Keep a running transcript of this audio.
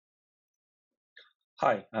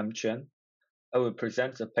Hi, I'm Qian. I will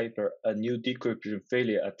present the paper A New Decryption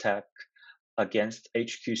Failure Attack Against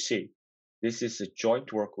HQC. This is a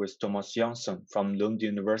joint work with Thomas Johansson from Lund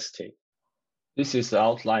University. This is the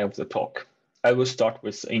outline of the talk. I will start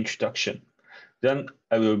with the introduction. Then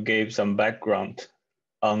I will give some background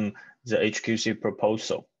on the HQC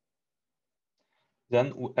proposal.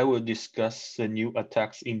 Then I will discuss the new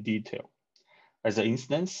attacks in detail. As an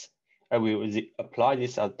instance, I will apply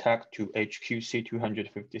this attack to HQC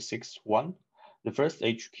 256.1, the first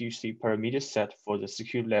HQC parameter set for the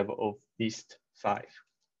security level of list 5.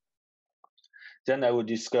 Then I will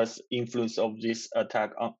discuss influence of this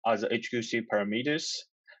attack on other HQC parameters.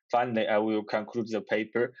 Finally, I will conclude the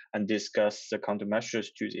paper and discuss the countermeasures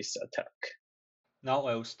to this attack. Now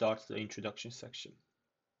I will start the introduction section.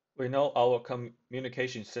 We know our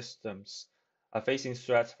communication systems are facing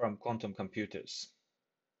threats from quantum computers.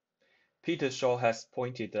 Peter Shaw has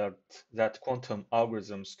pointed out that quantum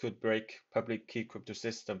algorithms could break public key crypto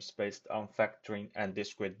systems based on factoring and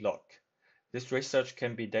discrete lock. This research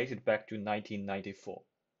can be dated back to 1994.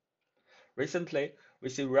 Recently, we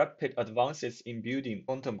see rapid advances in building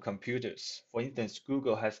quantum computers. For instance,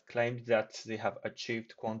 Google has claimed that they have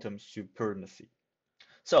achieved quantum supremacy.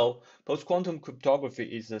 So, post-quantum cryptography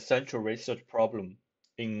is a central research problem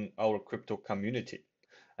in our crypto community.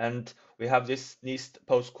 And we have this NIST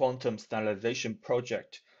post-quantum standardization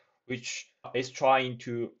project, which is trying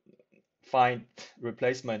to find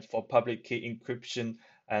replacement for public key encryption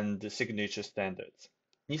and the signature standards.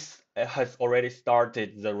 NIST has already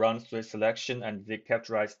started the round 3 selection, and they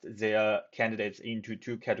categorized their candidates into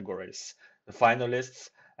two categories, the finalists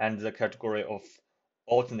and the category of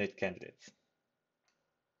alternate candidates.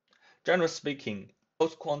 Generally speaking,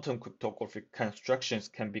 post-quantum cryptographic constructions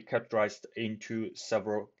can be categorized into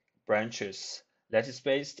several branches: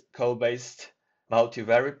 lattice-based, code-based,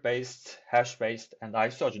 multivariate-based, hash-based, and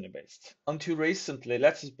isogeny-based. Until recently,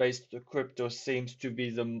 lattice-based crypto seems to be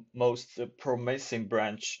the most promising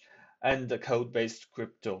branch, and the code-based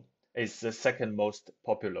crypto is the second most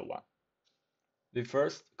popular one. The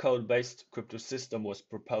first code-based crypto system was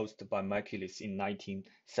proposed by Michaelis in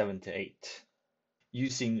 1978.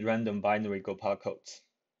 Using random binary Gopal codes.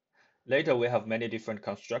 Later, we have many different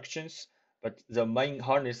constructions, but the main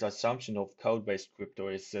harness assumption of code-based crypto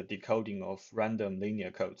is the decoding of random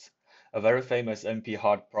linear codes, a very famous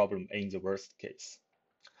NP-hard problem in the worst case.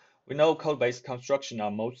 We know code-based construction are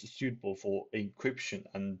most suitable for encryption,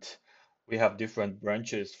 and we have different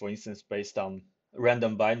branches, for instance, based on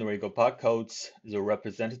random binary Gopal codes. The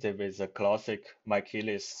representative is a classic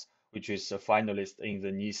Michaelis, which is a finalist in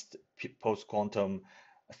the NIST post-quantum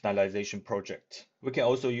standardization project. We can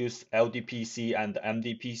also use LDPC and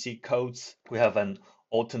MDPC codes. We have an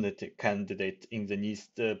alternative candidate in the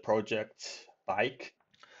NIST project, BIKE.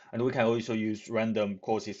 And we can also use random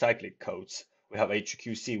quasi-cyclic codes. We have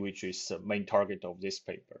HQC, which is the main target of this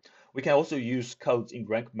paper. We can also use codes in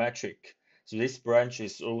rank metric. So this branch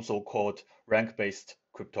is also called rank-based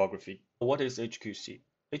cryptography. What is HQC?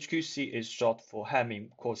 HQC is short for Hamming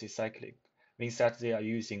quasi-cyclic, means that they are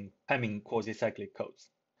using Hamming quasi-cyclic codes.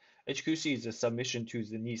 HQC is a submission to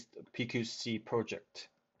the NIST PQC project,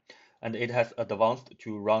 and it has advanced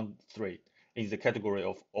to round 3 in the category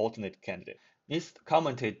of alternate candidate. NIST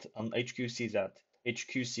commented on HQC that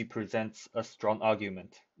HQC presents a strong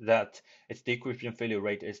argument that its decryption failure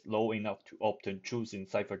rate is low enough to obtain truth in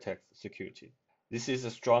ciphertext security. This is the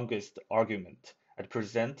strongest argument at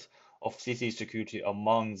present of CC security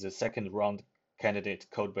among the second round candidate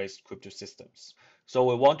code-based crypto systems. So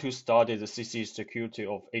we want to study the CC security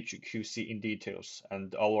of HQC in details,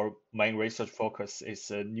 and our main research focus is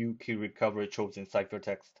a new key recovery chosen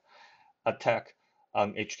ciphertext attack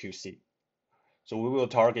on HQC. So we will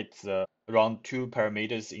target the round 2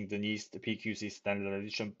 parameters in the NIST PQC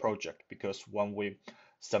standardization project, because when we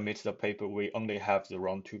submit the paper, we only have the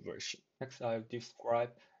round 2 version. Next, I'll describe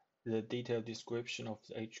the detailed description of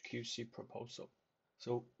the HQC proposal.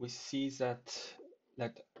 So we see that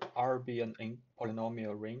let R be an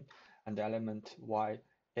polynomial ring, and the element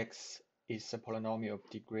yx is a polynomial of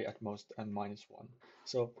degree at most n-1.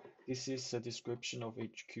 So this is a description of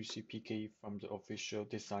HQC PKE from the official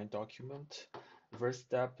design document. The first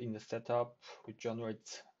step in the setup, we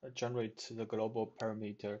generate the global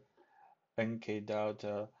parameter nk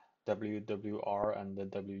delta wwr and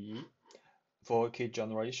the we. For key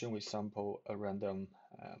generation, we sample a random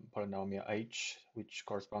polynomial h, which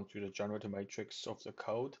corresponds to the generator matrix of the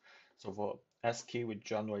code. So for S key, we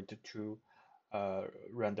generate two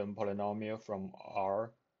random polynomial from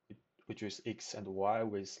R, which is x and y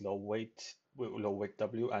with low weight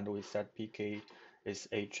w, and we set pk is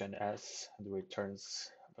h and s, and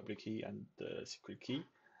returns public key and the secret key.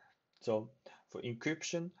 So for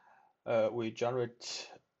encryption, we generate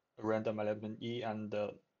a random element E and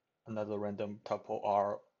another random tuple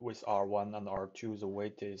R with R1 and R2. The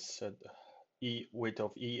weight is weight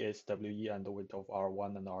of E is WE and the weight of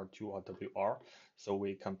R1 and R2 are WR. So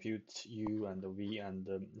we compute U and V and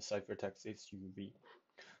the ciphertext is UV.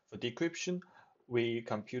 For decryption, we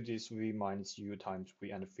compute this V minus U times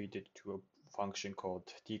V and feed it to a function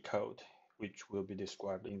called decode, which will be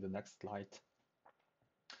described in the next slide.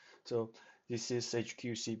 So this is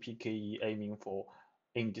HQC PKE aiming for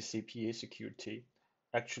in-the-CPA security.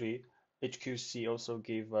 Actually, HQC also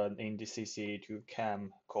gave an in-the-CCA to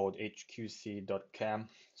CAM called HQC.CAM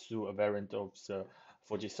through a variant of the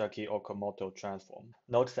Fujisaki Okamoto transform.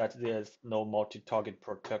 Note that there's no multi-target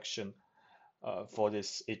protection for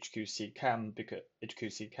this HQC CAM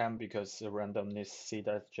because the randomness C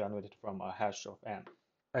that's generated from a hash of n.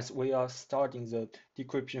 As we are starting the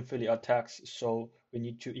decryption failure attacks, so we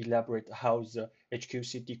need to elaborate how the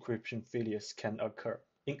HQC decryption failures can occur.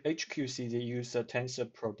 In HQC, they use a tensor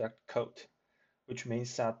product code, which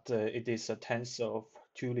means that it is a tensor of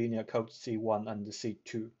two linear codes C1 and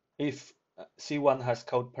C2. If C1 has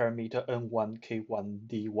code parameter N1, K1,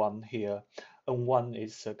 D1 here, N1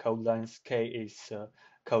 is code length, K is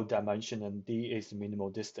code dimension, and D is minimal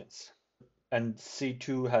distance. And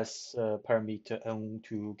C2 has parameter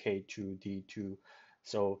N2, K2, D2.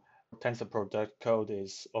 So tensor product code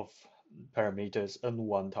is of parameters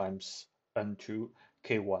N1 times N2,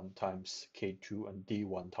 K1 times K2, and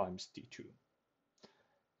D1 times D2.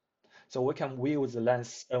 So we can view the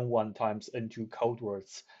length N1 times N2 code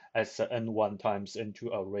words as a N1 times N2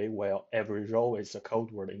 array, where every row is a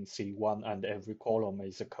code word in C1 and every column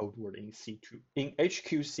is a code word in C2. In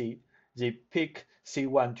HQC, they pick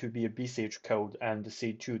C1 to be a BCH code and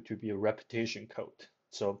C2 to be a repetition code.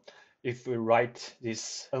 So if we write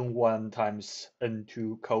this N1 times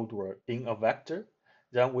N2 code word in a vector,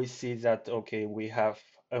 then we see that, okay, we have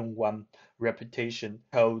N1 repetition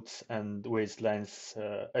codes and with length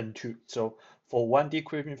N2. So for one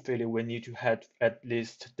decryption failure, we need to have at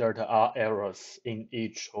least delta R errors in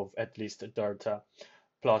each of at least delta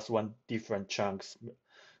plus one different chunks.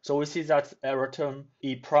 So we see that error term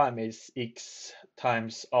E prime is X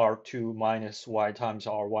times R2 minus Y times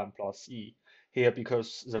R1 plus E. Here,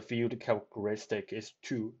 because the field characteristic is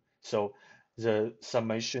 2, so the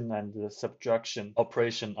summation and the subtraction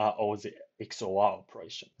operation are all the XOR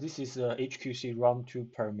operation. This is a HQC round 2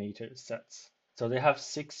 parameter sets. So they have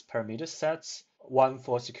 6 parameter sets, 1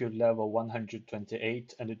 for security level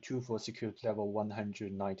 128, and 2 for security level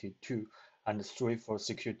 192, and 3 for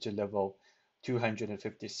security level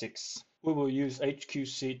 256. We will use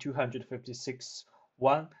HQC 256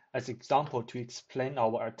 1 as example to explain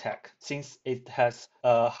our attack, since it has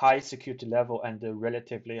a high security level and a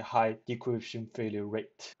relatively high decryption failure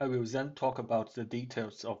rate. I will then talk about the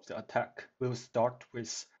details of the attack. We'll start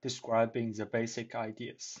with describing the basic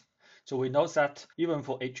ideas. So we know that even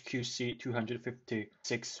for HQC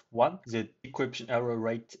 256.1, the decryption error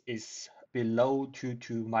rate is below 2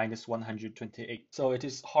 to minus 128. So it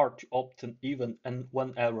is hard to obtain even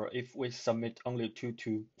one error if we submit only 2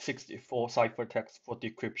 to 64 ciphertext for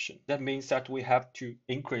decryption. That means that we have to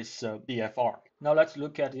increase BFR. Now let's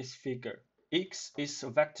look at this figure. X is a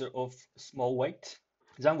vector of small weight.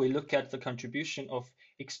 Then we look at the contribution of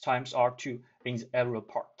X times R2 in the error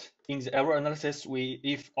part. In the error analysis,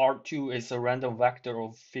 if R2 is a random vector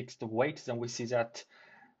of fixed weight, then we see that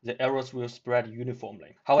the errors will spread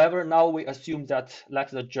uniformly. However, now we assume that let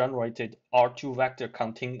the generated R2 vector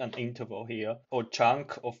contain an interval here, or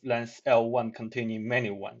chunk of length L1 containing many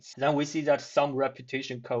ones. Then we see that some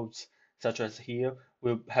repetition codes, such as here,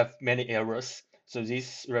 will have many errors. So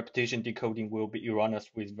this repetition decoding will be erroneous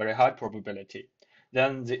with very high probability.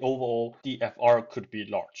 Then the overall DFR could be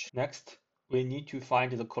large. Next, we need to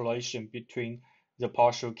find the correlation between the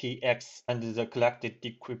partial key X and the collected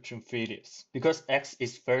decryption failures. Because X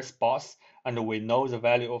is very sparse and we know the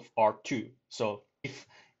value of R2. So if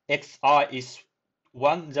Xi is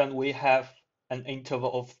 1, then we have an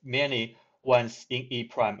interval of many ones in E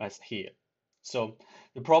prime as here. So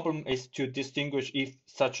the problem is to distinguish if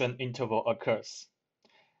such an interval occurs.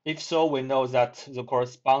 If so, we know that the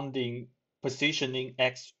corresponding position in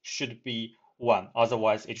X should be 1,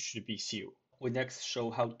 otherwise it should be 0. We next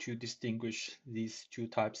show how to distinguish these two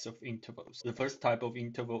types of intervals. The first type of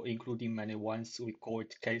interval, including many ones, we call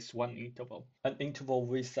it case 1 interval. An interval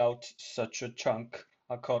without such a chunk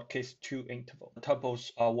are called case 2 interval.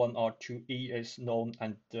 Tuples R1, R2, E is known,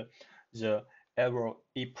 and the error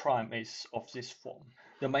E prime is of this form.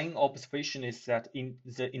 The main observation is that in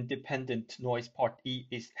the independent noise part, E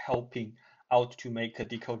is helping out to make a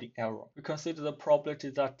decoding error. We consider the probability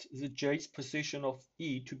that the J's position of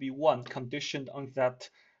E to be 1 conditioned on that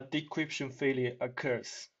decryption failure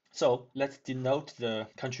occurs. So let's denote the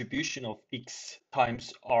contribution of x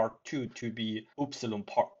times R2 to be epsilon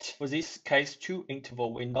part. For this case 2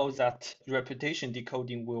 interval, we know that repetition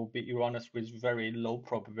decoding will be erroneous with very low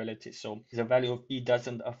probability. So the value of E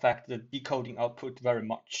doesn't affect the decoding output very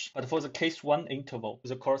much. But for the case 1 interval,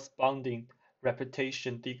 the corresponding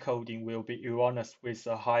repetition decoding will be erroneous with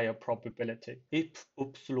a higher probability. If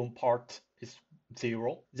epsilon part is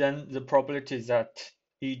 0, then the probability that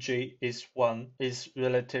EJ is 1 is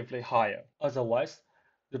relatively higher. Otherwise,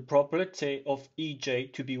 the probability of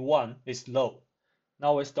EJ to be 1 is low.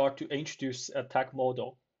 Now we start to introduce attack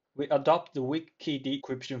model. We adopt the weak key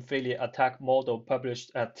decryption failure attack model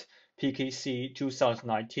published at PKC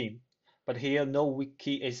 2019. But here no weak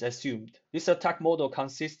key is assumed. This attack model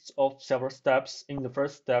consists of several steps. In the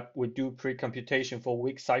first step, we do pre-computation for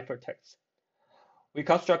weak ciphertext. We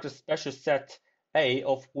construct a special set A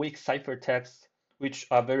of weak ciphertexts which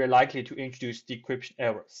are very likely to introduce decryption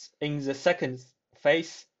errors. In the second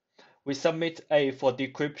phase, we submit A for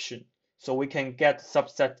decryption, so we can get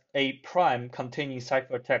subset A prime containing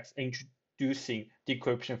ciphertext introducing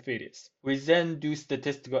decryption failures. We then do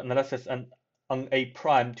statistical analysis on A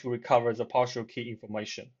prime to recover the partial key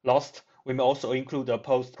information. Last, we may also include a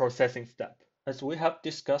post-processing step. As we have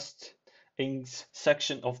discussed in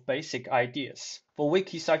section of basic ideas, for weak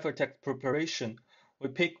key ciphertext preparation, we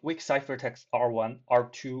pick weak ciphertext R1,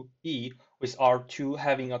 R2, E, with R2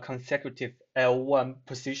 having a consecutive L1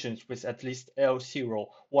 positions with at least L0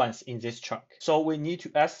 once in this chunk. So we need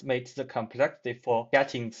to estimate the complexity for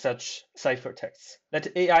getting such ciphertexts.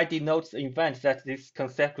 Let AI denote the event that this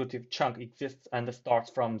consecutive chunk exists and starts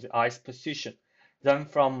from the ith position. Then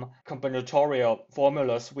from combinatorial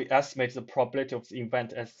formulas, we estimate the probability of the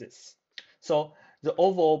event as this. So the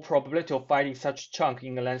overall probability of finding such chunk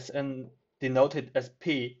in length n denoted as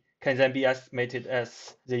P can then be estimated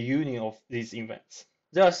as the union of these events.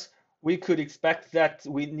 Thus, we could expect that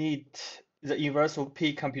we need the inverse of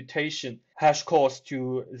P computation hash calls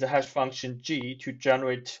to the hash function G to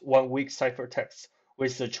generate one weak ciphertext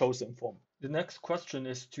with the chosen form. The next question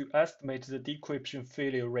is to estimate the decryption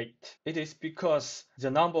failure rate. It is because the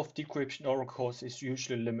number of decryption oracles is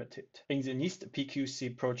usually limited. In the NIST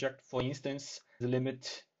PQC project, for instance, the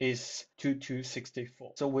limit is 2 to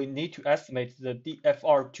 64. So we need to estimate the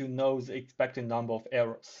DFR to know the expected number of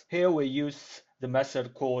errors. Here we use the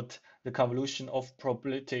method called the convolution of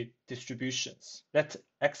probability distributions. Let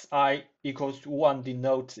xi equals to 1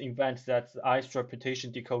 denote the event that the ith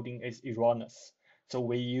repetition decoding is erroneous. So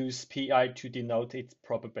we use pi to denote its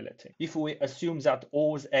probability. If we assume that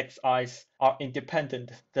all the xi's are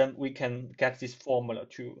independent, then we can get this formula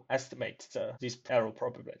to estimate this error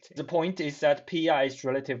probability. The point is that pi is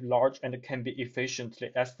relatively large and can be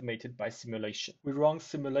efficiently estimated by simulation. We run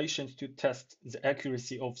simulations to test the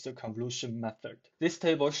accuracy of the convolution method. This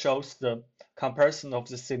table shows the comparison of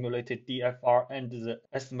the simulated DFR and the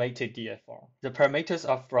estimated DFR. The parameters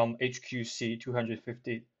are from HQC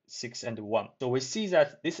 256 and 1. So we see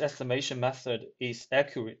that this estimation method is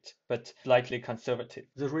accurate but slightly conservative.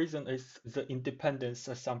 The reason is the independence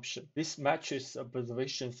assumption. This matches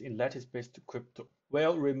observations in lattice-based crypto.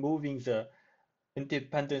 While removing the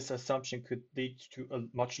independence assumption could lead to a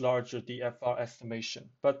much larger DFR estimation.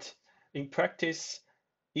 But in practice,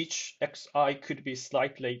 each xi could be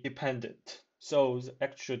slightly dependent. So the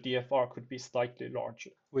actual DFR could be slightly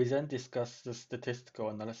larger. We then discuss the statistical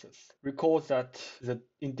analysis. Recall that the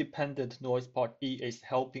independent noise part E is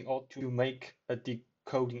helping out to make a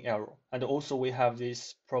decoding error. And also we have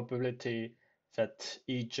this probability that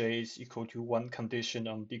EJ is equal to 1 condition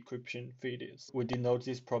on decryption failures. We denote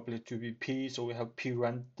this probability to be P, so we have P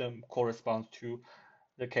random corresponds to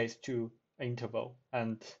the case 2 interval,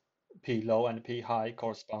 and P low and P high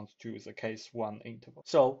corresponds to the case 1 interval.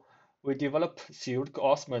 So we develop theoretical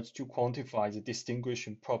arguments to quantify the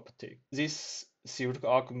distinguishing property. These theoretical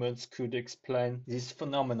arguments could explain this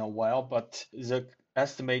phenomenon well, but the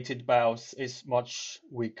estimated bias is much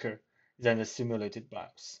weaker than the simulated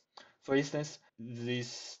bias. For instance,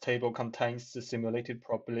 this table contains the simulated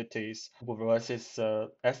probabilities versus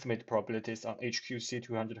estimated probabilities on HQC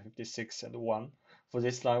 256 and 1. For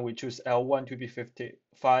this line, we choose L1 to be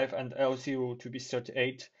 55 and L0 to be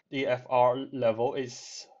 38. The FR level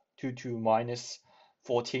is 2 to minus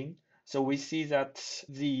 14. So we see that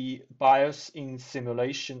the bias in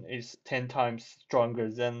simulation is 10 times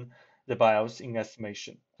stronger than the bias in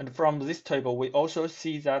estimation. And from this table, we also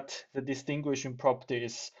see that the distinguishing property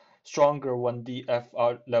is stronger when the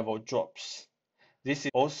FR level drops. This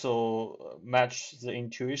also matches the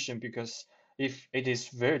intuition because If it is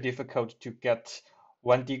very difficult to get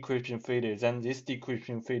one decryption failure, then this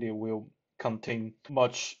decryption failure will contain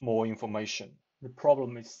much more information. The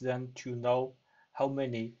problem is then to know how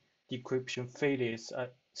many decryption failures are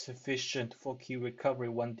sufficient for key recovery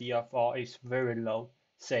when DFR is very low,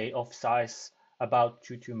 say of size about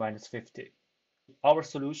 2 to minus 50. Our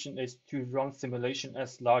solution is to run simulation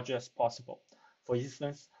as large as possible. For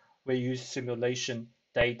instance, we use simulation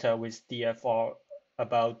data with DFR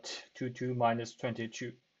about 2 to minus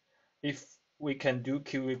 22. If we can do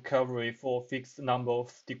key recovery for a fixed number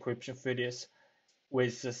of decryption failures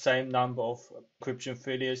with the same number of decryption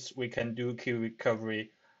failures, we can do key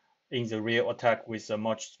recovery in the real attack with a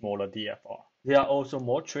much smaller DFR. There are also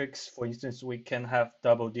more tricks. For instance, we can have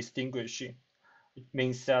double distinguishing. It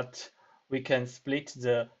means that we can split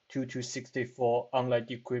the 2 to 64 online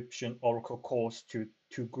decryption oracle cores to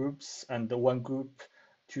two groups, and the one group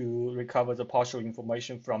to recover the partial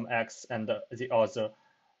information from X and the other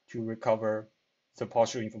to recover the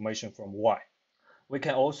partial information from Y. We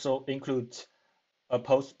can also include a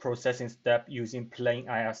post-processing step using plain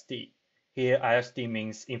ISD. Here, ISD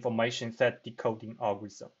means information set decoding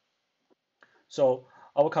algorithm. So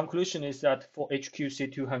our conclusion is that for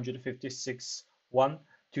HQC 256, 1,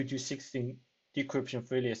 2 to 16 decryption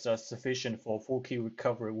failures are sufficient for full key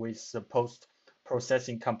recovery with the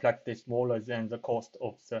post-processing complexity smaller than the cost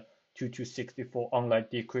of the 2 to 64 online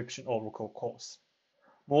decryption oracle cores.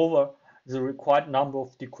 Moreover, the required number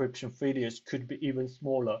of decryption failures could be even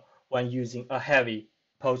smaller when using a heavy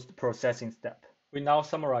post-processing step. We now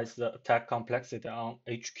summarize the attack complexity on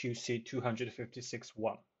HQC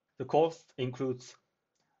 256-1. The cost includes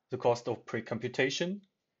the cost of pre-computation,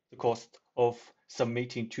 the cost of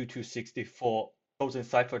submitting 2 to 64 chosen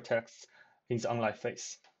ciphertexts in the online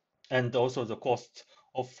phase, and also the cost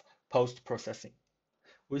of post-processing.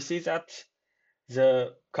 We see that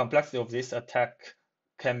the complexity of this attack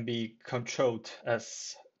can be controlled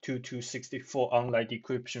as 2 to 64 online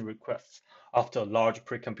decryption requests after a large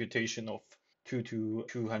pre-computation of 2 to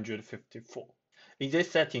 254. In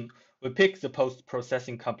this setting, we pick the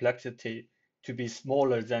post-processing complexity to be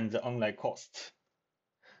smaller than the online cost.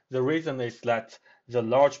 The reason is that the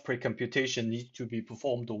large pre-computation needs to be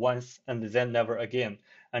performed once and then never again,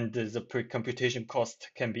 and the pre-computation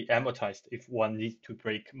cost can be amortized if one needs to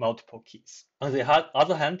break multiple keys. On the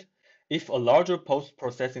other hand, if a larger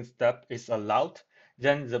post-processing step is allowed,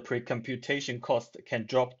 then the pre-computation cost can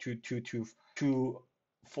drop to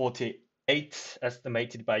 248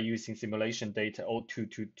 estimated by using simulation data, or 2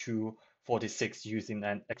 to 246 using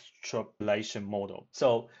an extrapolation model.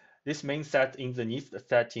 So this means that in the NIST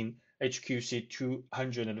setting, HQC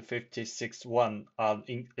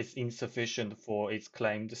 256.1 is insufficient for its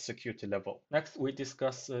claimed security level. Next, we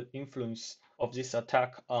discuss the influence of this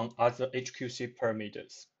attack on other HQC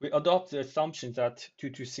parameters. We adopt the assumption that 2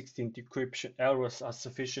 to 16 decryption errors are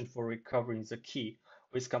sufficient for recovering the key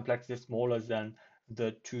with complexity smaller than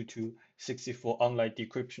the 2 to 64 online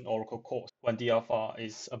decryption oracle cores when DFR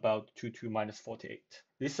is about 2 to minus 48.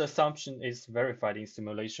 This assumption is verified in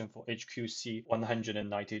simulation for HQC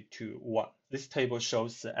 192.1. This table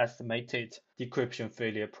shows the estimated decryption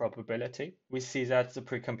failure probability. We see that the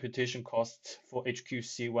pre-computation costs for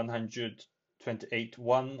HQC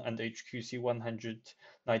 128.1 and HQC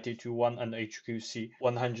 192.1 and HQC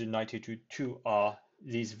 192.2 are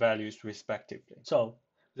these values respectively. So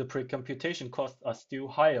the pre-computation costs are still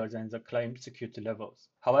higher than the claimed security levels.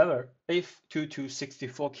 However, if 2 to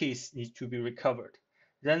 64 keys need to be recovered,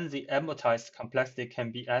 then the amortized complexity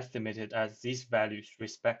can be estimated as these values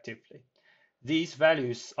respectively. These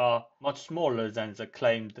values are much smaller than the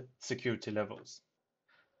claimed security levels.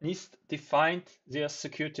 NIST defined their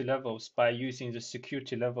security levels by using the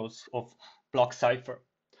security levels of block cipher.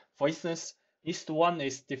 For instance, NIST 1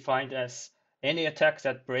 is defined as any attack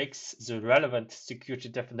that breaks the relevant security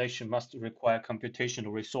definition must require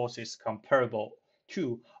computational resources comparable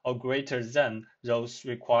to or greater than those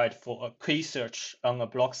required for a key search on a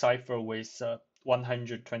block cipher with a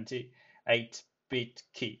 128-bit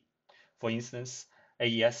key. For instance,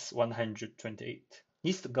 AES 128.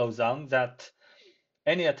 NIST goes on that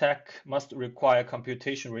any attack must require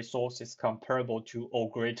computation resources comparable to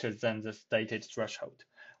or greater than the stated threshold,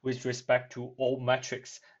 with respect to all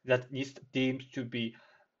metrics that NIST deems to be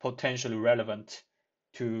potentially relevant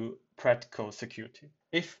to practical security.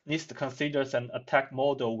 If NIST considers an attack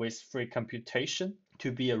model with free computation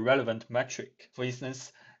to be a relevant metric, for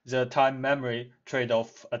instance, the time-memory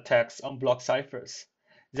trade-off attacks on block ciphers,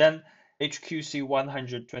 then HQC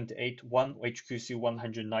 128.1, HQC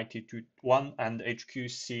 192.1, and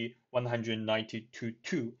HQC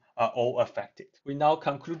 192.2 are all affected. We now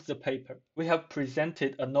conclude the paper. We have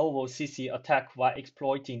presented a novel CC attack while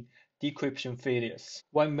exploiting decryption failures.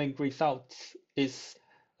 One main result is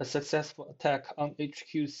a successful attack on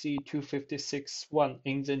HQC 256.1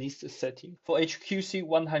 in the NIST setting. For HQC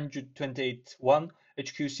 128.1,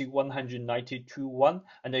 HQC 192.1,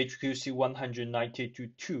 and HQC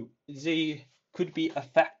 192.2, they could be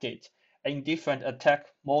affected in different attack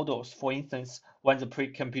models. For instance, when the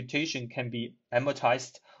pre-computation can be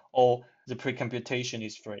amortized or the pre-computation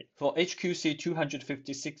is free. For HQC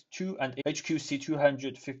 256.2 and HQC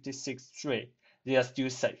 256.3, they are still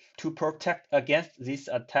safe. To protect against this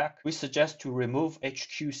attack, we suggest to remove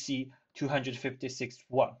HQC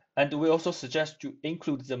 256.1. And we also suggest to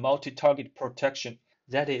include the multi-target protection,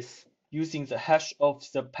 that is, using the hash of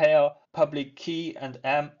the pair public key and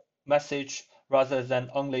M message rather than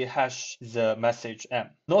only hash the message M.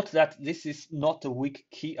 Note that this is not a weak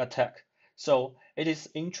key attack, so it is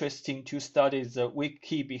interesting to study the weak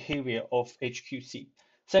key behavior of HQC.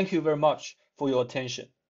 Thank you very much for your attention.